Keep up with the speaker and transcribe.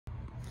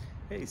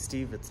Hey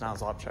Steve, it's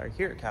Niles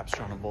here at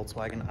Capistrano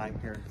Volkswagen. I'm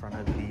here in front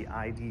of the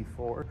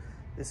ID.4.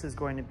 This is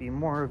going to be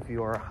more of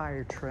your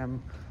higher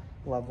trim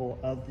level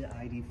of the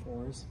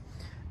ID.4s,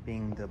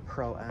 being the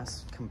Pro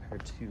S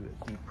compared to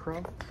the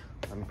Pro.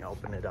 Let me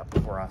open it up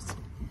for us.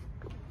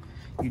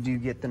 You do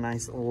get the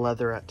nice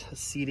leatherette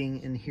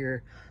seating in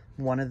here,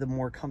 one of the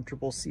more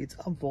comfortable seats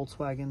of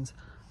Volkswagens,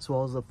 as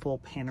well as a full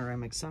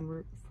panoramic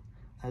sunroof,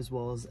 as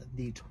well as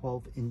the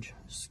 12-inch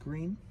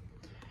screen.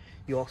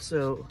 You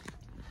also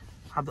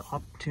have the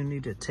opportunity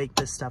to take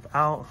this stuff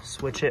out,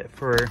 switch it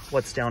for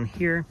what's down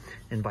here,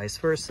 and vice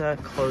versa.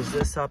 Close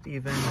this up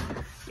even,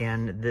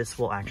 and this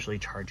will actually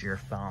charge your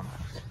phone.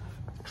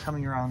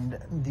 Coming around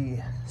the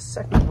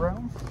second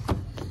row,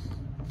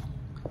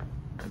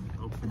 let me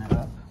open it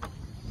up.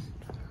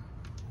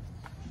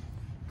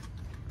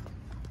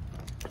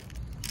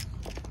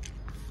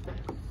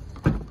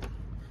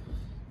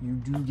 You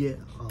do get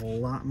a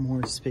lot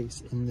more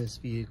space in this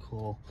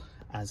vehicle.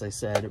 As I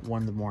said,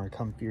 one of the more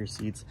comfier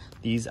seats.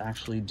 These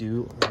actually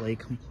do lay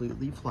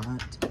completely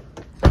flat.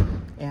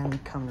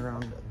 And coming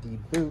around the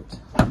boot,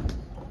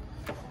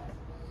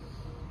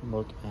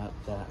 look at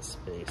that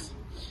space.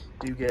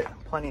 Do get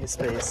plenty of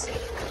space,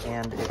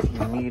 and if you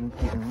need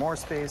even more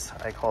space,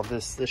 I call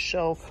this the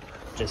shelf.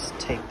 Just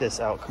take this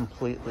out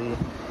completely,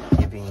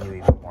 giving you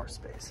even more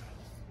space.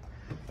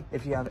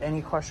 If you have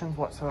any questions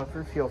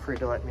whatsoever, feel free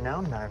to let me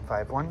know.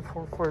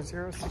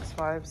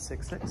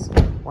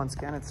 951-440-6566. Once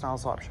again, it's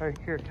Niles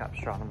here at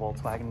Capistrano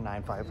Volkswagen.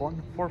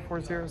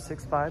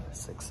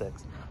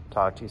 951-440-6566.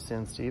 Talk to you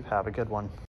soon, Steve. Have a good one.